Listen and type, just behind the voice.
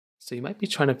So you might be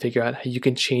trying to figure out how you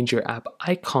can change your app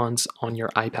icons on your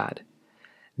iPad.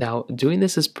 Now, doing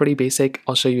this is pretty basic.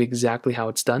 I'll show you exactly how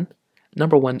it's done.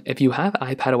 Number one, if you have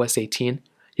iPadOS 18,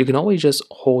 you can always just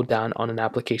hold down on an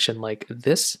application like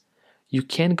this. You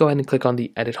can go ahead and click on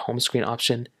the edit home screen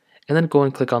option and then go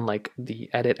and click on like the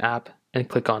edit app and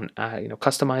click on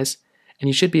customize. And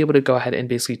you should be able to go ahead and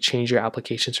basically change your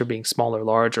applications from being small or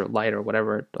large or light or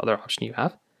whatever other option you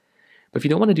have. But if you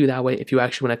don't want to do that way, if you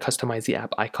actually want to customize the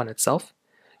app icon itself,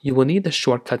 you will need the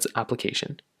shortcuts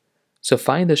application. So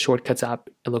find the shortcuts app,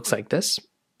 it looks like this,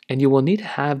 and you will need to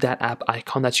have that app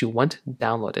icon that you want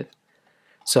downloaded.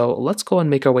 So let's go and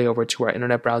make our way over to our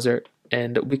internet browser,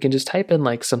 and we can just type in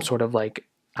like some sort of like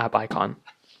app icon.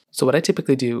 So what I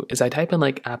typically do is I type in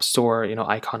like App Store,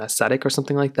 icon aesthetic or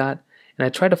something like that, and I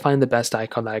try to find the best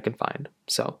icon that I can find.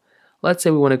 So let's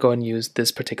say we want to go and use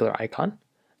this particular icon.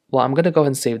 Well, I'm going to go ahead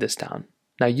and save this down.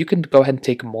 Now you can go ahead and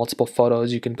take multiple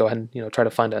photos. You can go ahead and try to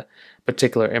find a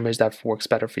particular image that works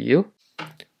better for you.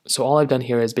 So all I've done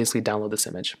here is basically download this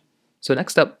image. So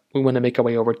next up, we want to make our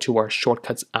way over to our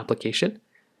shortcuts application.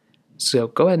 So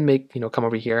go ahead and come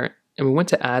over here, and we want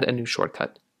to add a new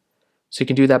shortcut. So you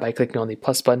can do that by clicking on the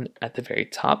plus button at the very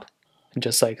top,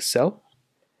 just like so.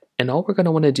 And all we're going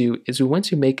to want to do is we want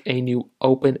to make a new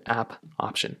open app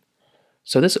option.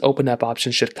 So this open app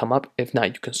option should come up. If not,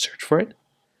 you can search for it.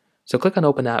 So click on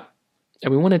open app,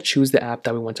 and we want to choose the app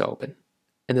that we want to open.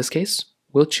 In this case,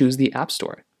 we'll choose the App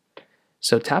Store.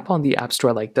 So tap on the App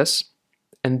Store like this,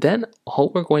 and then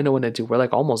all we're going to want to do, we're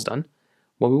like almost done.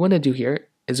 What we want to do here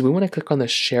is we want to click on the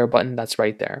share button that's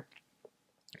right there.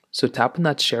 So tap on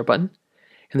that share button,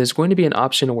 and there's going to be an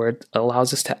option where it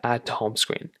allows us to add to home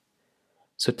screen.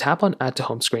 So tap on add to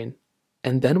home screen,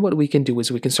 and then what we can do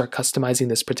is we can start customizing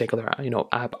this particular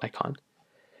app icon.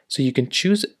 So you can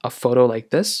choose a photo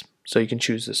like this. So you can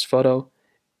choose this photo.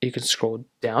 You can scroll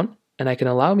down, and I can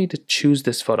allow me to choose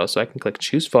this photo. So I can click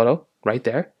choose photo right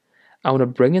there. I want to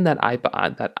bring in that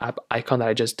iPad, that app icon that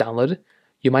I just downloaded.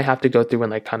 You might have to go through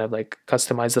and kind of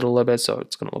customize it a little bit. So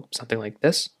it's going to look something like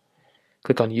this.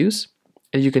 Click on use,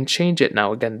 and you can change it.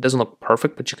 Now again, it doesn't look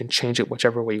perfect, but you can change it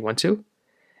whichever way you want to.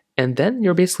 And then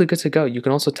you're basically good to go. You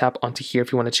can also tap onto here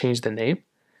if you want to change the name.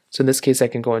 So in this case, I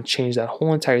can go and change that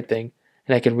whole entire thing,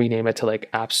 and I can rename it to like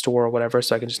App Store or whatever.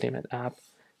 So I can just name it App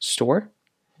Store.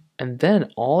 And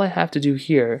then all I have to do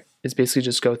here is basically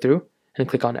just go through and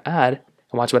click on add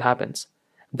and watch what happens.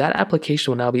 That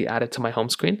application will now be added to my home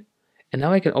screen. And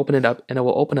now I can open it up, and it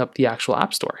will open up the actual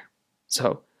App Store.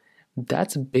 So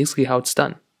that's basically how it's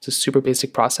done. It's a super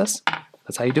basic process.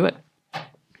 That's how you do it.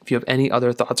 If you have any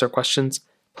other thoughts or questions,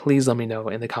 please let me know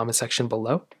in the comment section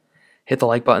below. Hit the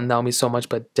like button, that would mean so much,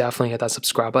 but definitely hit that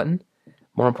subscribe button.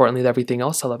 More importantly than everything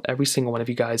else, I love every single one of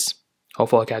you guys.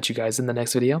 Hopefully I'll catch you guys in the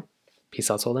next video. Peace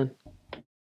out till then.